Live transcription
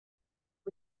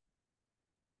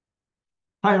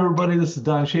Hi, everybody. This is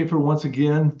Don Schaefer once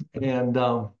again, and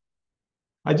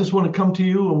I just want to come to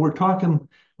you. And we're talking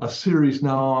a series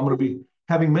now. I'm going to be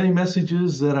having many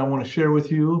messages that I want to share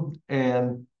with you,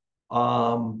 and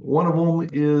one of them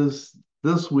is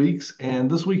this week's, and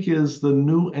this week is the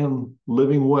new and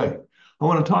living way. I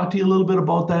want to talk to you a little bit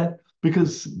about that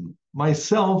because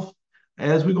myself,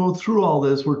 as we go through all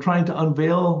this, we're trying to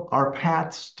unveil our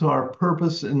paths to our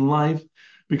purpose in life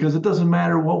because it doesn't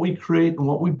matter what we create and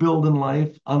what we build in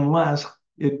life unless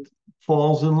it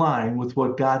falls in line with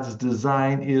what God's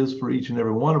design is for each and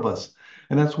every one of us.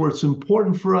 And that's where it's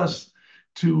important for us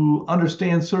to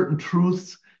understand certain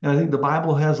truths. And I think the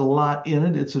Bible has a lot in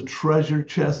it. It's a treasure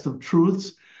chest of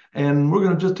truths. And we're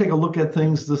going to just take a look at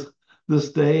things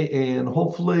this day and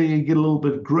hopefully get a little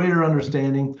bit greater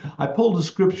understanding. I pulled a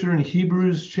scripture in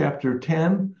Hebrews chapter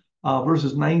 10,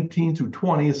 verses 19 through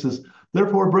 20. It says,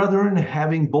 "Therefore, brethren,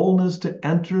 having boldness to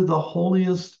enter the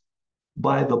holiest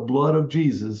by the blood of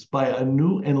Jesus, by a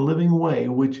new and living way,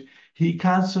 which he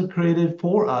consecrated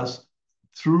for us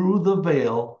through the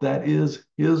veil that is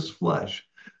his flesh."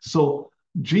 So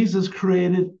Jesus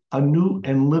created a new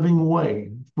and living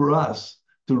way for us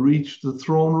to reach the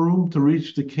throne room, to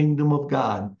reach the kingdom of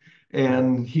God.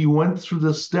 And he went through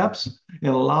the steps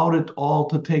and allowed it all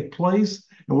to take place.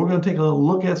 And we're going to take a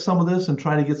look at some of this and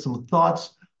try to get some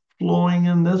thoughts flowing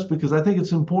in this because I think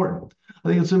it's important. I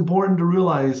think it's important to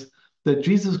realize that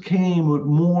Jesus came with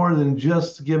more than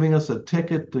just giving us a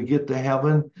ticket to get to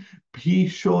heaven. He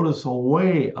showed us a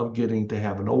way of getting to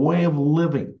heaven, a way of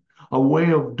living, a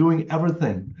way of doing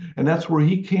everything. And that's where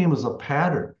he came as a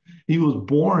pattern. He was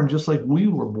born just like we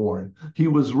were born. He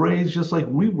was raised just like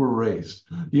we were raised,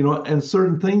 and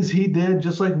certain things he did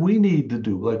just like we need to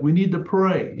do. Like we need to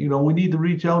pray, we need to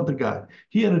reach out to God.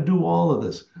 He had to do all of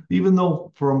this, even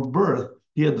though from birth,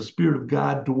 he had the Spirit of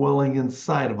God dwelling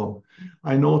inside of him.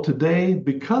 I know today,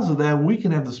 because of that, we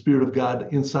can have the Spirit of God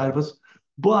inside of us.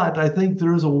 But I think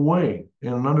there is a way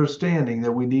and an understanding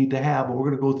that we need to have. And we're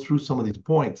going to go through some of these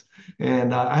points.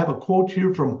 And I have a quote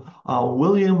here from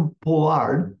William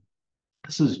Pollard.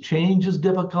 It says, "Change is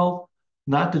difficult,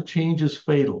 not to change is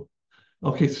fatal."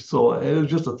 Okay, so it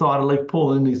was just a thought. I like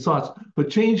pulling these thoughts.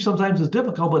 But change sometimes is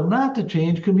difficult, but not to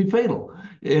change can be fatal.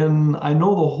 And I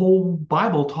know the whole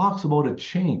Bible talks about a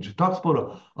change. It talks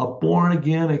about a born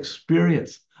again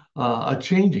experience, a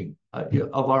changing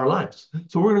of our lives.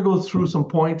 So we're going to go through some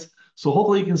points. So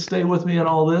hopefully you can stay with me on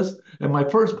all this. And my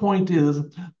first point is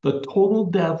the total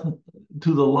death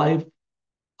to the life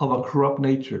of a corrupt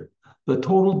nature. The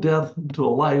total death to a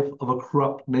life of a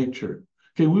corrupt nature.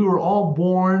 Okay, we were all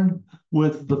born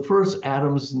with the first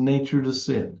Adam's nature to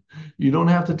sin. You don't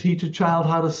have to teach a child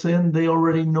how to sin. They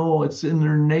already know it's in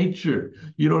their nature.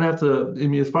 You don't have to,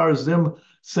 as far as them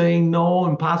saying no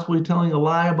and possibly telling a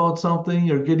lie about something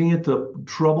or getting into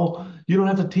trouble, you don't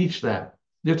have to teach that.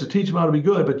 You have to teach them how to be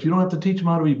good, but you don't have to teach them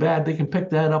how to be bad. They can pick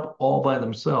that up all by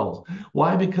themselves.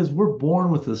 Why? Because we're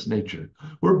born with this nature.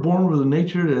 We're born with a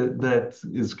nature that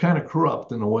is kind of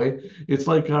corrupt in a way. It's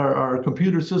like our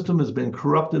computer system has been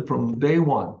corrupted from day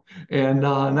one. And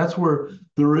that's where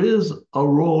there is a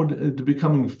road to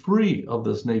becoming free of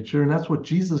this nature. And that's what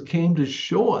Jesus came to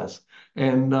show us.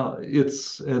 And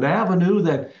it's an avenue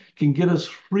that can get us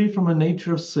free from a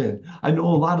nature of sin. I know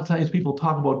a lot of times people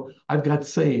talk about, I've got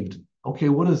saved. Okay,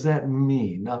 what does that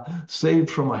mean?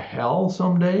 Saved from a hell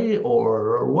someday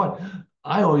or what?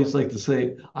 I always like to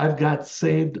say, I've got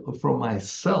saved from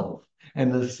myself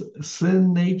and this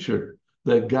sin nature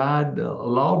that God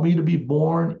allowed me to be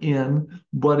born in,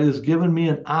 but has given me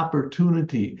an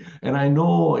opportunity. And I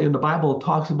know in the Bible, it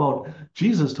talks about,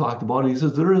 Jesus talked about it. He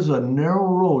says, there is a narrow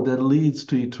road that leads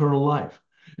to eternal life.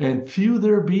 And few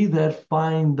there be that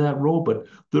find that road, but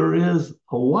there is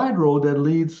a wide road that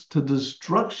leads to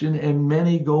destruction, and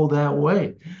many go that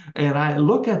way. And I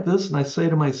look at this and I say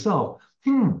to myself,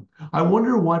 I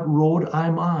wonder what road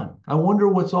I'm on. I wonder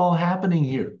what's all happening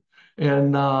here.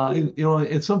 And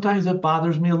and sometimes it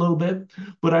bothers me a little bit,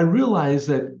 but I realize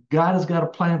that God has got a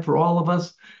plan for all of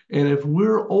us. And if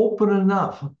we're open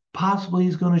enough, possibly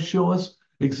He's going to show us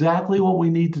exactly what we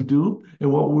need to do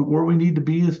and where we need to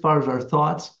be as far as our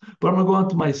thoughts. But I'm going to go on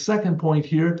to my second point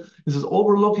here. This is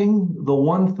overlooking the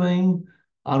one thing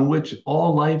on which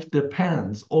all life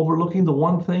depends. Overlooking the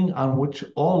one thing on which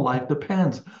all life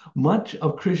depends. Much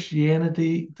of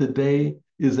Christianity today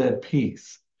is at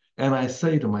peace. And I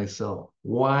say to myself,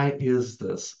 why is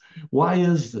this? Why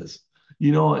is this?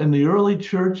 In the early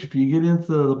church, if you get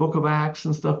into the book of Acts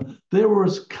and stuff, there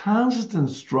was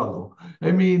constant struggle.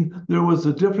 There was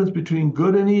a difference between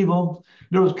good and evil.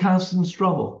 There was constant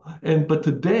struggle. But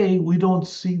today we don't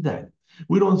see that.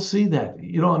 We don't see that,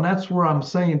 and that's where I'm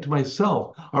saying to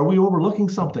myself, are we overlooking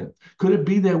something? Could it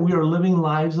be that we are living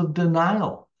lives of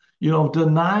denial?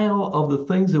 Denial of the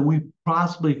things that we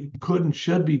possibly could and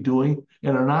should be doing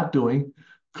and are not doing.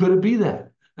 Could it be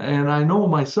that? And I know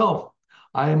myself,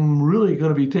 I'm really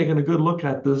going to be taking a good look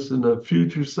at this in the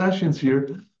future sessions here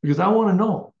because I want to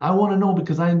know. I want to know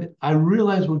because I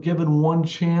realize we're given one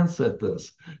chance at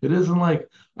this. It isn't like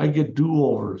I get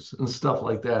do-overs and stuff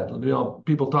like that.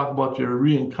 People talk about you're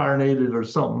reincarnated or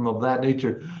something of that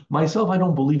nature. Myself, I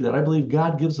don't believe that. I believe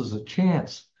God gives us a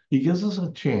chance. He gives us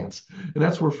a chance. And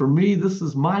that's where for me, this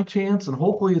is my chance, and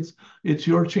hopefully it's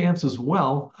your chance as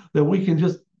well, that we can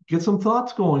just get some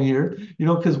thoughts going here,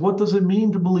 because what does it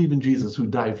mean to believe in Jesus who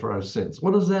died for our sins?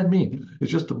 What does that mean?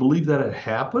 It's just to believe that it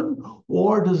happened,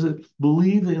 or does it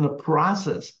believe in a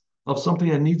process of something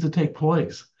that needs to take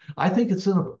place? I think it's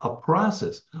in a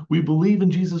process. We believe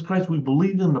in Jesus Christ. We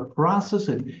believe in the process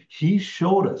that he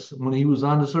showed us when he was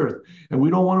on this earth. And we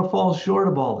don't want to fall short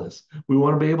of all this. We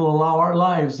want to be able to allow our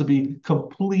lives to be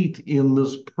complete in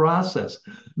this process.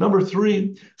 Number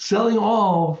three, selling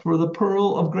all for the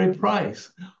pearl of great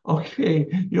price. Okay,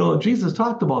 Jesus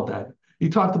talked about that. He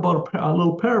talked about a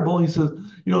little parable. He says,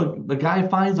 the guy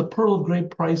finds a pearl of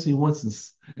great price. He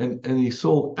wants and he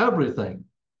sold everything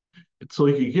so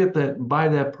he could get that and buy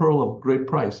that pearl of great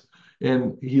price.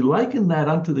 And he likened that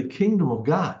unto the kingdom of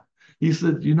God. He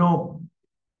said,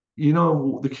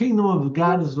 the kingdom of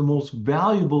God is the most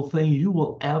valuable thing you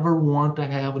will ever want to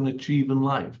have and achieve in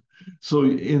life. So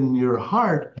in your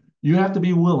heart, you have to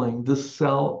be willing to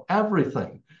sell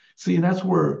everything. See, and that's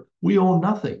where we own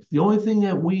nothing. The only thing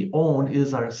that we own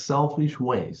is our selfish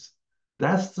ways.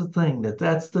 That's the thing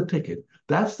that's the ticket.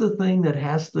 That's the thing that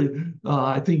has to,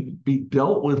 I think, be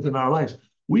dealt with in our lives.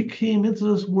 We came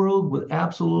into this world with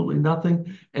absolutely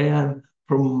nothing. And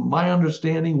from my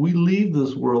understanding, we leave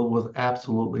this world with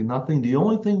absolutely nothing. The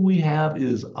only thing we have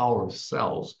is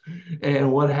ourselves.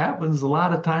 And what happens a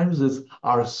lot of times is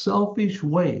our selfish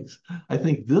ways. I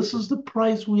think this is the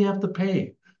price we have to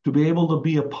pay to be able to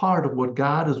be a part of what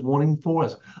God is wanting for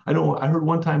us. I know I heard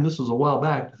one time, this was a while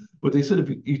back, but they said if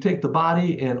you take the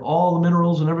body and all the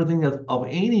minerals and everything that's of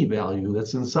any value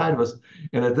that's inside of us,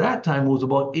 and at that time it was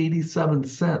about 87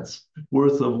 cents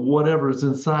worth of whatever is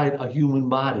inside a human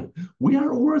body. We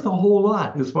aren't worth a whole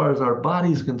lot as far as our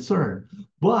body is concerned,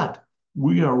 but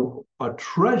we are a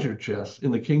treasure chest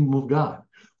in the kingdom of God.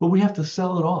 But we have to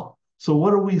sell it all. So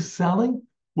what are we selling?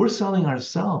 We're selling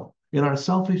ourselves in our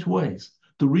selfish ways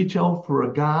to reach out for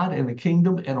a God and a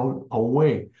kingdom and a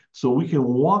way so we can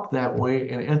walk that way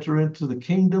and enter into the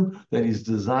kingdom that he's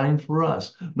designed for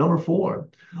us. Number four,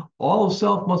 all of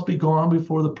self must be gone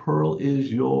before the pearl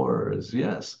is yours.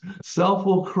 Yes, self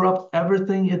will corrupt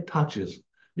everything it touches.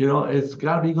 It's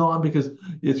got to be gone because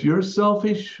it's your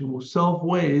selfish self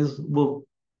ways will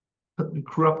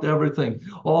corrupt everything.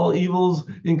 All evils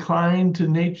inclined to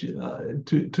nature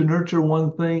to nurture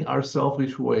one thing are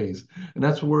selfish ways, and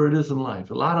that's where it is in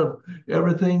life. A lot of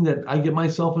everything that I get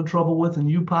myself in trouble with, and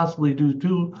you possibly do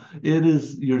too, it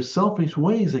is your selfish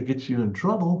ways that gets you in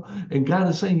trouble. And God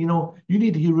is saying, you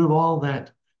need to get rid of all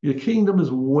that. Your kingdom is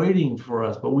waiting for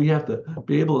us, but we have to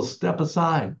be able to step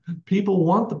aside. People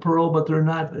want the pearl, but they're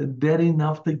not dead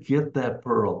enough to get that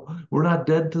pearl. We're not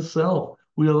dead to self.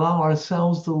 We allow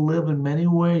ourselves to live in many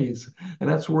ways. And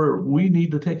that's where we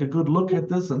need to take a good look at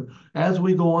this. And as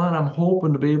we go on, I'm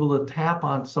hoping to be able to tap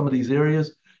on some of these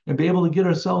areas and be able to get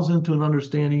ourselves into an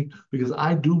understanding because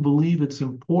I do believe it's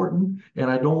important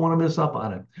and I don't want to miss up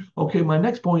on it. Okay, my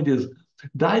next point is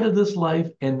die to this life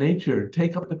and nature.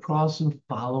 Take up the cross and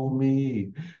follow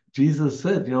me. Jesus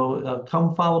said,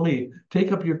 come follow me.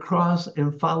 Take up your cross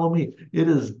and follow me. It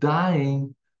is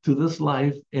dying to this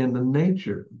life and the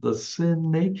nature, the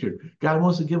sin nature. God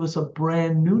wants to give us a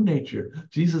brand new nature.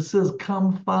 Jesus says,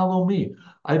 come follow me.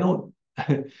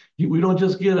 We don't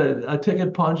just get a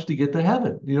ticket punch to get to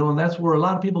heaven, and that's where a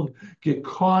lot of people get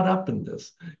caught up in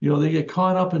this. They get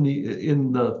caught up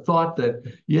in the thought that,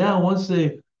 once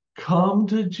they come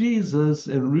to Jesus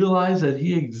and realize that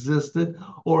he existed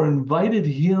or invited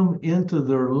him into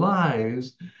their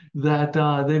lives, that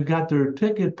they've got their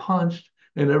ticket punched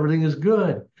and everything is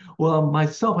good. Well,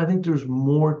 myself, I think there's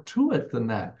more to it than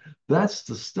that. That's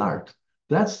the start.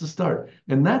 That's the start.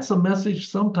 And that's a message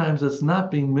sometimes that's not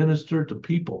being ministered to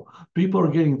people. People are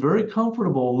getting very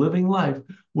comfortable living life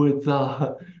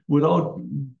without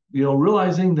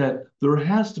realizing that there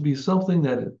has to be something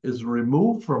that is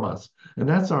removed from us. And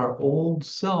that's our old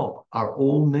self, our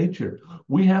old nature.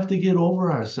 We have to get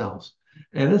over ourselves.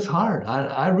 And it's hard.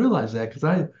 I realize that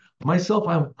because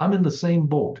I'm in the same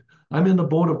boat. I'm in the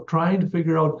boat of trying to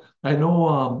figure out. I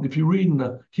know if you read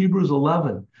in Hebrews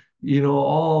 11,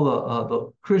 all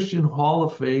the Christian Hall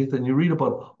of Faith, and you read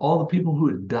about all the people who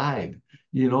had died,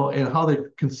 and how they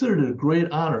considered it a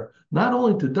great honor, not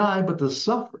only to die, but to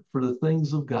suffer for the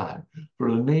things of God,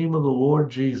 for the name of the Lord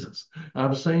Jesus. And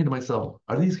I'm saying to myself,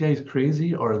 are these guys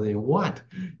crazy or are they what?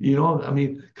 I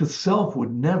mean, because self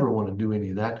would never want to do any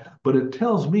of that, but it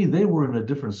tells me they were in a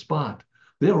different spot.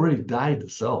 They already died to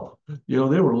self. They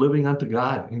were living unto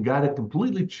God, and God had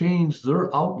completely changed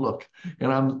their outlook.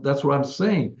 And that's what I'm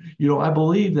saying. I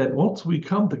believe that once we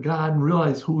come to God and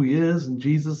realize who He is and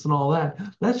Jesus and all that,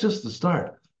 that's just the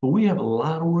start. But we have a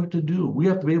lot of work to do. We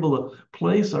have to be able to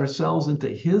place ourselves into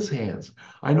His hands.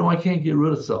 I know I can't get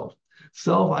rid of self.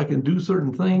 Self, I can do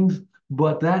certain things,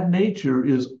 but that nature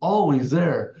is always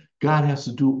there. God has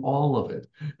to do all of it.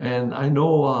 And I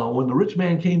know when the rich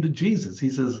man came to Jesus, he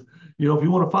says, if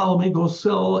you want to follow me, go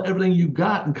sell everything you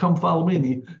got and come follow me.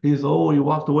 And he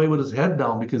walked away with his head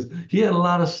down because he had a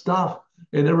lot of stuff.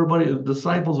 And everybody, the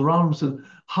disciples around him said,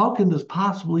 how can this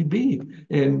possibly be?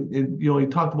 And he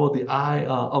talked about the eye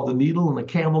of the needle and the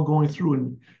camel going through.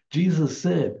 And Jesus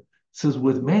says,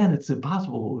 with man, it's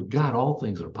impossible, but with God, all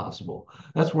things are possible.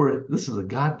 That's where this is a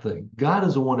God thing. God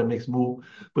is the one that makes move,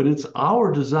 but it's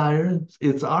our desire,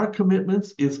 it's our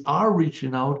commitments, it's our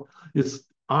reaching out, it's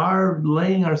our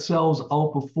laying ourselves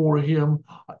out before Him.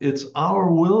 It's our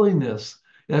willingness.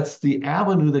 That's the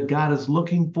avenue that God is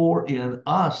looking for in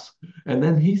us. And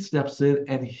then He steps in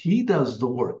and He does the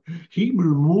work. He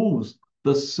removes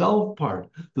the self part,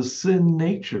 the sin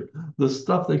nature, the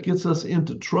stuff that gets us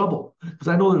into trouble. Because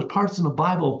I know there's parts in the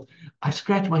Bible, I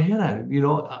scratch my head at it,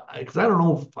 because I don't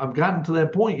know if I've gotten to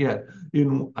that point yet.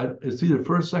 It's either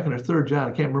first, second, or third John.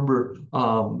 I can't remember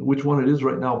which one it is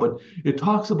right now, but it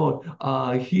talks about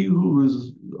he who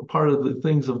is part of the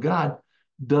things of God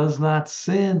does not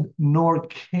sin, nor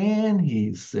can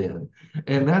he sin.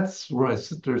 And that's where I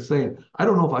sit there saying, I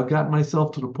don't know if I've gotten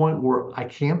myself to the point where I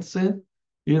can't sin.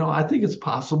 I think it's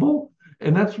possible.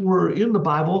 And that's where in the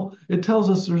Bible, it tells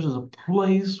us there's a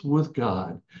place with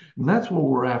God. And that's what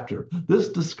we're after. This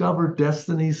Discover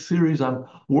Destiny series I'm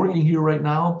working here right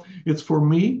now, it's for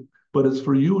me, but it's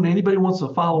for you and anybody who wants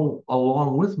to follow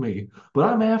along with me. But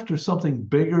I'm after something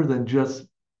bigger than just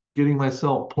getting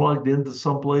myself plugged into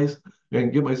someplace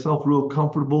and get myself real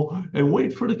comfortable and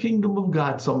wait for the kingdom of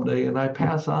God someday and I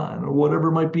pass on or whatever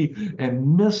it might be,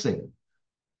 and missing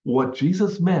what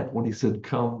Jesus meant when He said,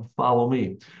 come follow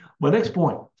me. My next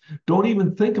point, don't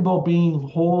even think about being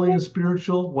holy and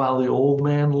spiritual while the old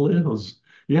man lives.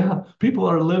 Yeah, people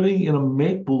are living in a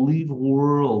make-believe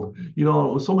world.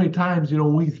 So many times,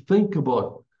 we think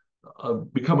about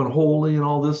becoming holy and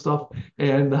all this stuff.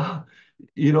 And,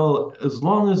 as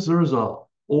long as there's a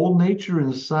old nature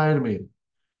inside of me,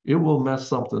 it will mess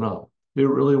something up. It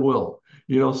really will.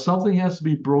 Something has to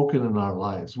be broken in our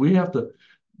lives.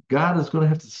 God is going to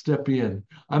have to step in.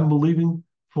 I'm believing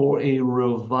for a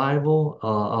revival,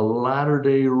 a latter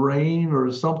day rain, or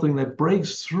something that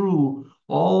breaks through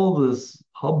all this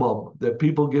hubbub that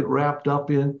people get wrapped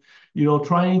up in,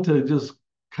 trying to just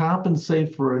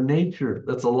compensate for a nature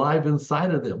that's alive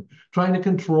inside of them, trying to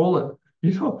control it.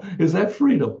 Is that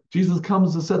freedom? Jesus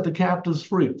comes to set the captives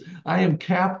free. I am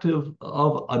captive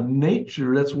of a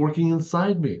nature that's working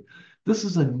inside me. This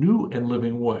is a new and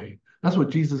living way. That's what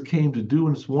Jesus came to do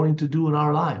and is wanting to do in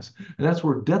our lives. And that's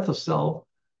where death of self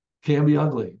can be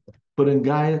ugly. But in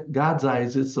God's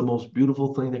eyes, it's the most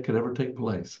beautiful thing that could ever take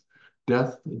place.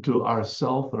 Death to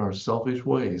ourself and our selfish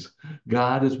ways.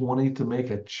 God is wanting to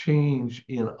make a change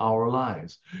in our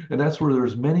lives. And that's where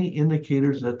there's many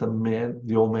indicators that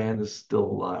the old man is still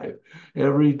alive.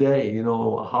 Every day,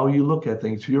 how you look at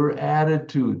things, your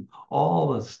attitude,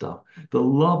 all this stuff. The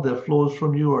love that flows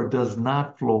from you or does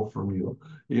not flow from you.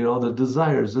 The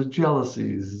desires, the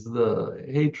jealousies, the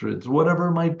hatreds, whatever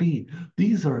it might be.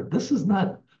 This is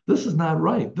not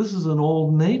right. This is an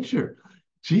old nature.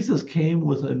 Jesus came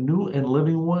with a new and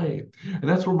living way. And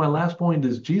that's where my last point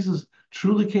is. Jesus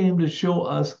truly came to show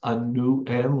us a new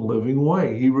and living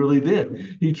way. He really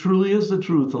did. He truly is the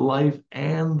truth, the life,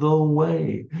 and the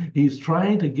way. He's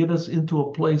trying to get us into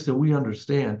a place that we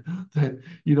understand that,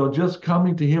 just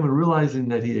coming to Him and realizing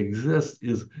that He exists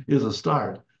is a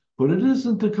start. But it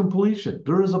isn't the completion.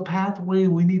 There is a pathway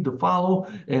we need to follow,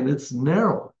 and it's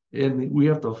narrow. And we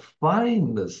have to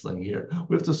find this thing here.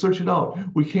 We have to search it out.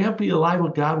 We can't be alive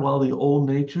with God while the old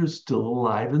nature is still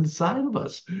alive inside of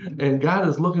us. And God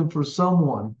is looking for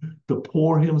someone to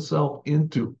pour Himself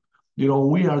into.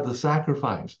 We are the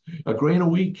sacrifice. A grain of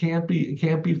wheat can't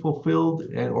be fulfilled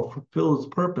or fulfill its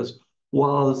purpose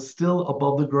while it's still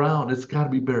above the ground. It's got to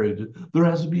be buried. There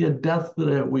has to be a death to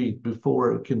that wheat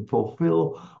before it can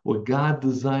fulfill what God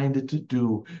designed it to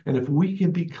do. And if we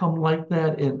can become like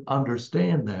that and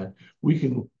understand that, we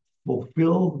can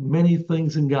fulfill many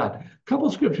things in God. A couple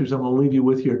of scriptures I'm going to leave you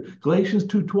with here. Galatians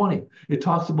 2:20. It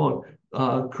talks about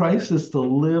Christ is to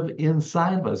live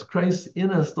inside of us. Christ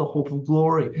in us, the hope of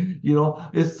glory.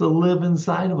 It's to live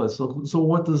inside of us. So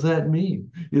what does that mean?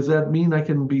 Does that mean I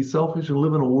can be selfish and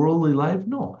live in a worldly life?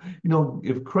 No.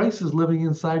 If Christ is living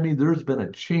inside me, there's been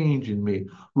a change in me.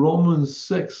 Romans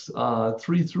 6,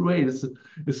 3 through 8,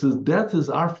 it says, death is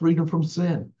our freedom from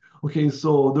sin. Okay,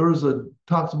 so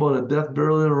talks about a death,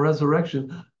 burial, and a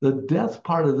resurrection. The death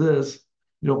part of this,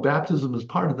 baptism is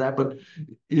part of that, but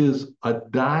is a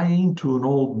dying to an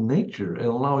old nature and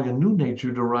allowing a new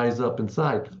nature to rise up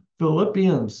inside.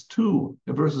 Philippians 2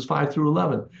 and verses 5 through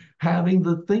 11, having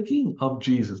the thinking of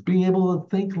Jesus, being able to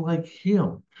think like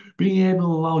him, being able to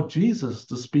allow Jesus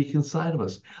to speak inside of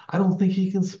us. I don't think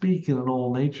he can speak in an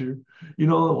old nature.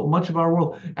 Much of our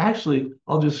world, actually,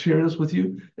 I'll just share this with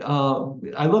you.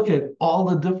 I look at all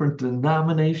the different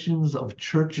denominations of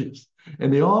churches,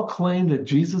 and they all claim that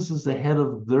Jesus is the head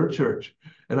of their church.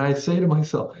 And I say to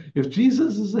myself, if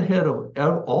Jesus is the head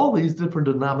of all these different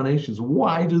denominations,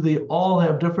 why do they all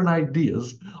have different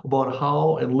ideas about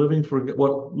how and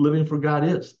what living for God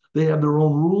is? They have their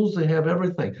own rules. They have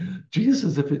everything.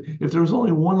 Jesus, if there was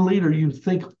only one leader, you'd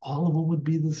think all of them would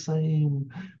be the same.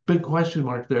 Big question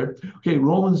mark there. Okay,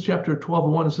 Romans chapter 12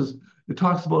 and 1, it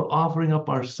talks about offering up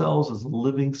ourselves as a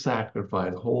living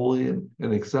sacrifice, holy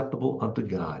and acceptable unto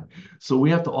God. So we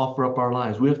have to offer up our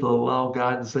lives. We have to allow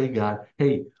God and say, God,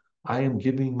 hey, I am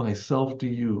giving myself to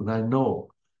you. And I know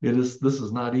this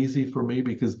is not easy for me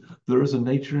because there is a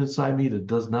nature inside me that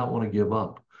does not want to give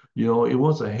up. It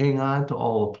wants to hang on to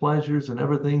all the pleasures and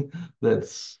everything that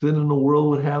sin in the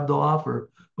world would have to offer.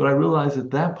 But I realize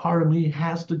that part of me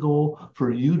has to go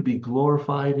for you to be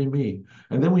glorified in me.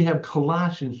 And then we have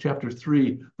Colossians chapter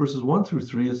 3, verses 1 through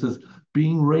 3. It says,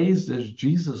 being raised as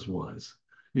Jesus was.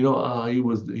 He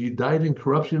died in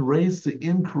corruption, raised to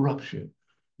incorruption.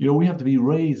 We have to be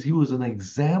raised. He was an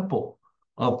example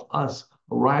of us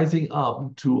rising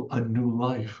up to a new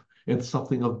life and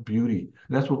something of beauty.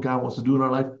 And that's what God wants to do in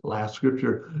our life. Last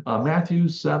scripture, Matthew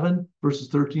 7, verses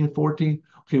 13 and 14.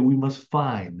 Okay, we must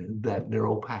find that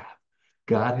narrow path.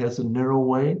 God has a narrow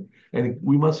way, and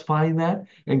we must find that.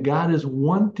 And God is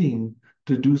wanting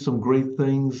to do some great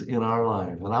things in our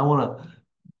lives. And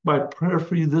my prayer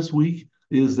for you this week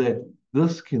is that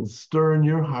this can stir in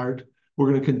your heart. We're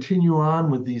going to continue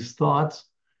on with these thoughts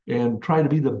and try to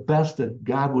be the best that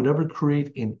God would ever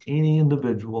create in any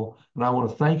individual. And I want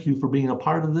to thank you for being a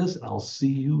part of this. I'll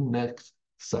see you next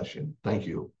session. Thank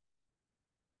you.